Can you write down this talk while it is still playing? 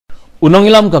Unang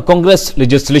ilam ka Congress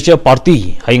Legislature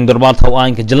Party hayang darbar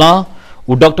thawain ke jela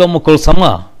u Dr Mukul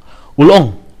sama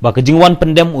ulong ba ke jingwan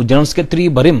pyndem u General Secretary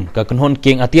barim ka kanhon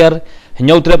king atiar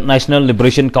henyau trep National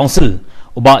Liberation Council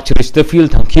uba Chesterfield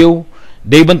thangkiu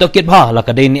dei bentukit bha la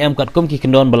ka dei ni em kat kum ki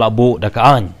kendon balabu da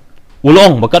ka an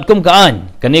ulong bakat kum ka an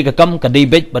kane ka kam ka dei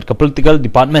bet bat ka political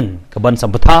department ka ban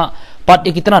sampatha pat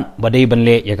ya kitnat ba dei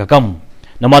banle ya ka kam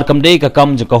namar kam dei ka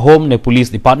kam je ka home ne police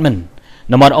department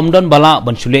namar omdon bala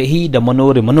ban sulehi da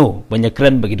mano re mano banyak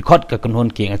keren bagi dikot ka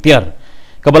kanhon king atiar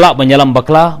kabala banyalam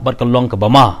bakla bat kalong ka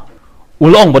bama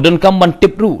ulong badan kam ban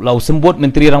tipru lau sembut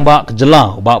menteri rangba ke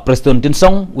jela ba presiden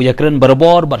tinsong uya keren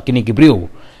barabor bat kini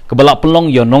gibriu kabala pelong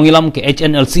yo nongilam ke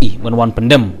HNLC menwan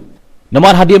pyndem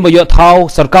namar hadian bayo thau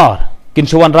sorkar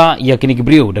kinsuan ra ya kini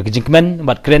gibriu da kejingmen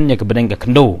bat keren ya ke beneng ka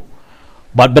kendo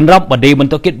bat benrap badai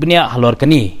bentukit benia halor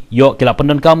kani yo kila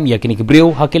pendon kam ya kini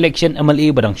gibriu hak election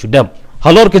MLA badang sudap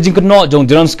halor ke jingkeno jong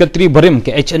General Secretary barim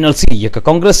ke HNLC ya ke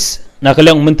Congress na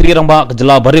kalyang menteri rangba ke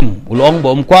jela barim ulong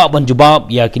ba umkwa ban jubab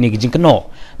ya kini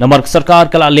jingkeno namar ke sarkar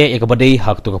kala le ya ke badai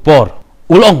hak tu kapor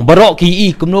ulong barok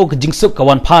ki kumno ke jingsuk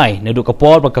kawan pai nedu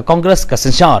kapor ba ke Congress ka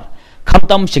sensar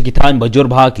khamtam sekitan bajur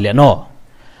bha kileno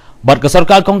bar ke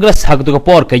sarkar Congress hak tu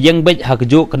kapor ke yang bet hak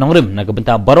jo kanongrim na ke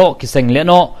benta barok kiseng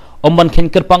leno omban khen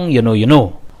kerpang yono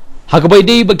hak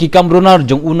baidi bagi kamrunar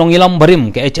jong unong ilam barim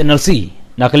ke HNLC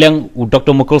na kalyang u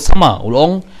Dr Mukul sama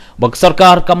ulong bag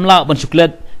sarkar kamla ban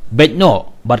suklet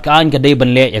betno barkaan kadai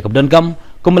banle ya kabdan kam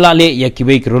kumla le ya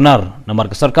kiwe krunar namar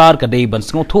ke sarkar kadai ban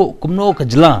sngotu kumno ka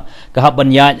jela ka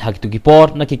haban ya hak tu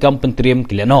kipor na ki kam pentrim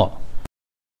kileno.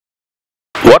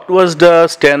 What was the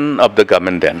stand of the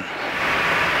government then?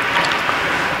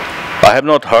 I have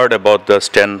not heard about the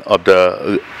stand of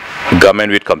the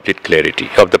government with complete clarity,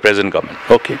 of the present government.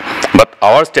 Okay, but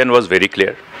our stand was very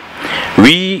clear.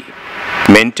 We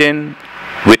maintain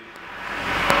with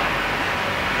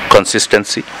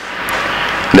consistency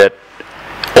that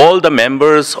all the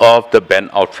members of the band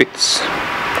outfits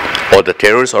or the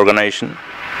terrorist organization,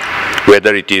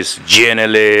 whether it is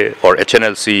GNLA or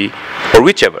HNLC or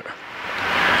whichever,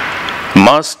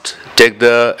 must take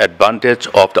the advantage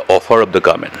of the offer of the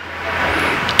government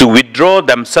to withdraw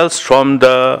themselves from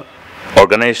the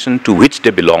organization to which they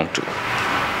belong to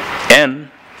and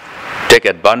take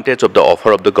advantage of the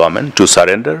offer of the government to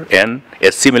surrender and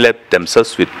assimilate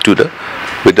themselves with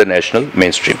the national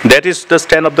mainstream. That is the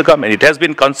stand of the government. It has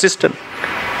been consistent.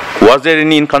 Was there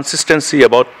any inconsistency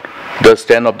about the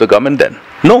stand of the government then?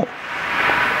 No.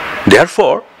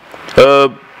 Therefore,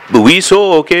 we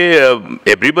saw,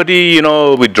 everybody,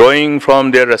 withdrawing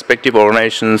from their respective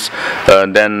organizations,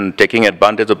 then taking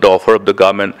advantage of the offer of the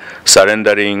government,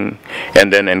 surrendering,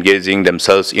 and then engaging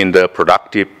themselves in the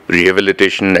productive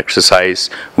rehabilitation exercise,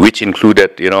 which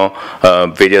included,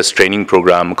 various training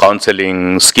program,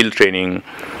 counseling, skill training,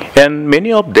 and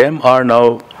many of them are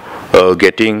now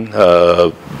getting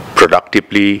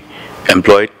productively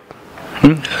employed.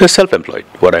 Self-employed,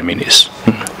 what I mean is.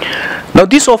 Now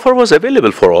this offer was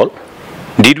available for all.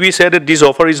 Did we say that this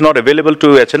offer is not available to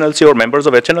HNLC or members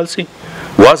of HNLC?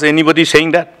 Was anybody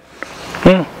saying that?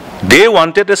 They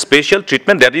wanted a special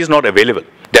treatment that is not available.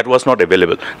 That was not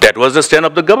available. That was the stand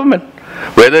of the government.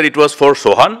 Whether it was for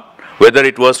Sohan, whether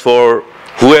it was for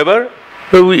whoever,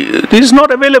 this is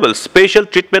not available. Special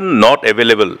treatment not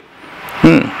available.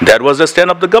 That was the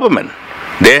stand of the government.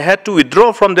 They had to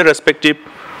withdraw from their respective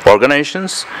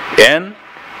organizations and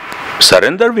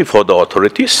surrender before the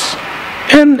authorities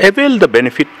and avail the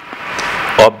benefit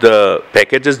of the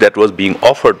packages that was being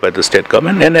offered by the state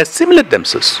government and assimilate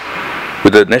themselves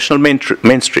with the national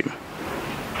mainstream.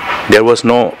 There was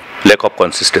no lack of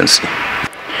consistency.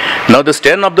 Now the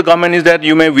stand of the government is that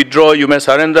you may withdraw, you may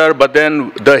surrender, but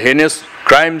then the heinous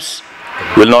crimes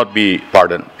will not be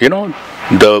pardoned.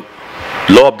 The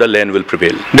law of the land will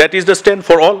prevail. That is the stand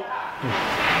for all.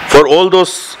 For all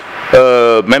those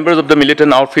members of the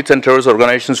militant outfits and terrorist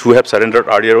organizations who have surrendered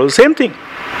earlier, same thing.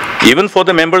 Even for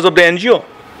the members of the NGO,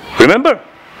 remember,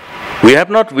 we have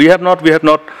not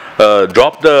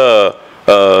dropped the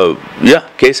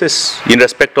cases in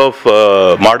respect of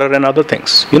murder and other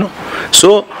things.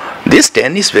 So this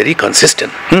stand is very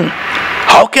consistent.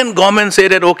 How can government say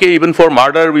that, even for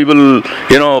murder we will,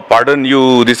 pardon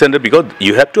you, this and that? Because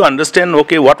you have to understand,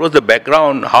 what was the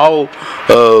background, how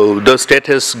the state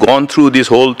has gone through this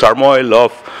whole turmoil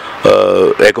of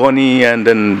agony and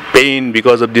then pain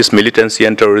because of this militancy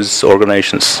and terrorist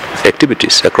organizations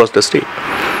activities across the state.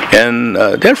 And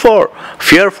therefore,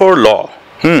 fear for law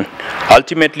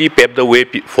ultimately paved the way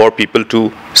for people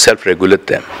to self-regulate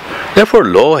them. Therefore,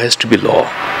 law has to be law.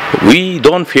 We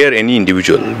don't fear any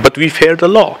individual, but we fear the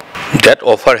law. That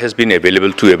offer has been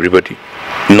available to everybody,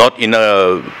 not in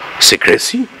a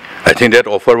secrecy. I think that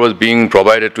offer was being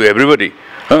provided to everybody.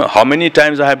 How many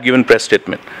times I have given press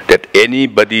statement that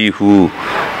anybody who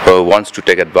wants to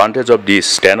take advantage of this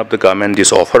stand of the government,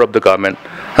 this offer of the government,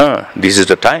 this is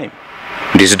the time.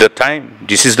 This is the time.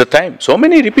 This is the time. So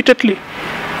many repeatedly.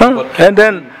 And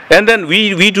then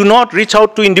we do not reach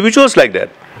out to individuals like that.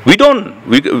 We don't.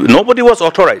 Nobody was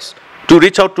authorized to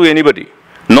reach out to anybody.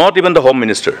 Not even the Home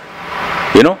Minister.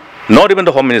 You know, not even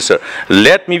the Home Minister.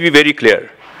 Let me be very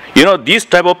clear. You know, these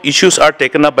type of issues are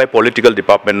taken up by political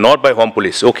department, not by Home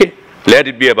Police. Okay? Let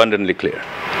it be abundantly clear.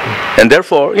 And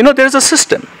therefore, you know, there is a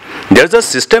system. There is a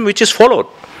system which is followed.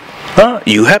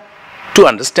 You have to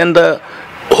understand the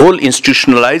whole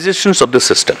institutionalizations of the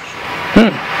system,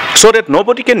 so that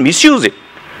nobody can misuse it.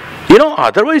 You know,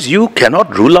 otherwise you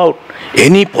cannot rule out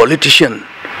any politician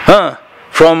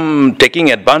from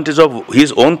taking advantage of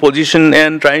his own position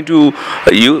and trying to.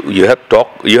 You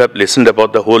have listened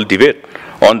about the whole debate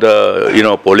on the, you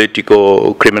know,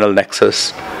 politico-criminal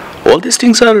nexus. All these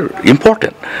things are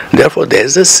important. Therefore, there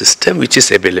is a system which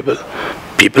is available.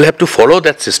 People have to follow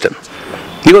that system.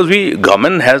 Because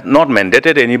government has not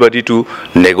mandated anybody to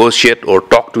negotiate or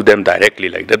talk to them directly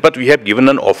like that. But we have given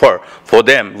an offer for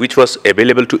them which was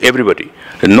available to everybody.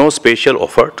 No special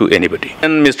offer to anybody.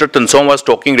 And Mr. Tansong was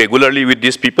talking regularly with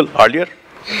these people earlier.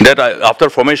 That after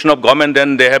formation of government,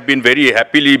 then they have been very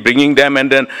happily bringing them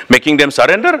and then making them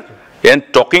surrender. And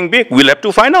talking big, we'll have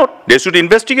to find out. They should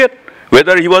investigate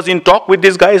whether he was in talk with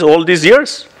these guys all these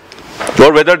years.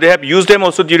 Or whether they have used them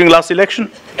also during last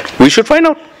election. We should find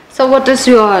out. So what is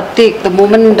your take? The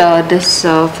moment this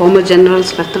former General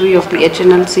Secretary of the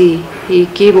HNLC, he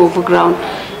came over ground,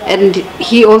 and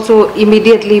he also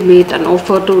immediately made an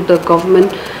offer to the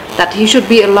government that he should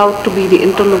be allowed to be the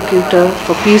interlocutor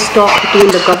for peace talk between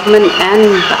the government and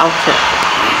the outfit.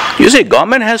 You see,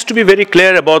 government has to be very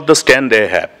clear about the stand they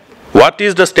have. What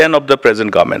is the stand of the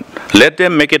present government? Let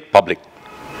them make it public.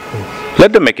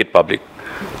 Let them make it public.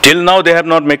 Till now they have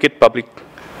not made it public.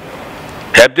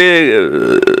 Have they?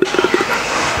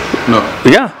 No.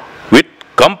 Yeah, with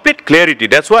complete clarity.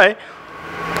 That's why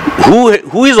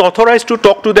who is authorized to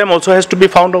talk to them also has to be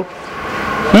found out.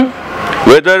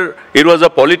 Whether it was a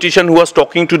politician who was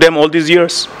talking to them all these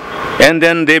years and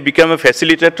then they become a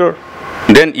facilitator.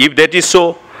 Then if that is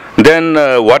so, then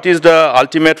what is the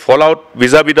ultimate fallout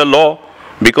vis-a-vis the law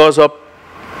because of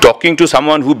talking to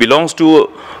someone who belongs to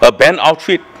a band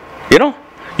outfit? You know,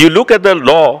 you look at the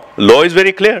law is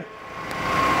very clear.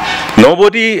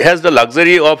 Nobody has the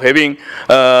luxury of having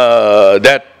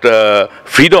that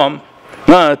freedom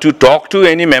to talk to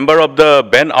any member of the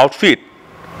band outfit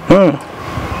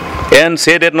and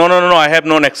say that no, I have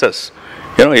no nexus.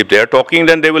 You know, if they are talking,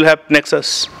 then they will have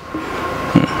nexus.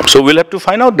 So we'll have to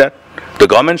find out that. The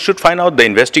government should find out, the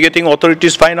investigating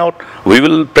authorities find out. We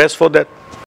will press for that.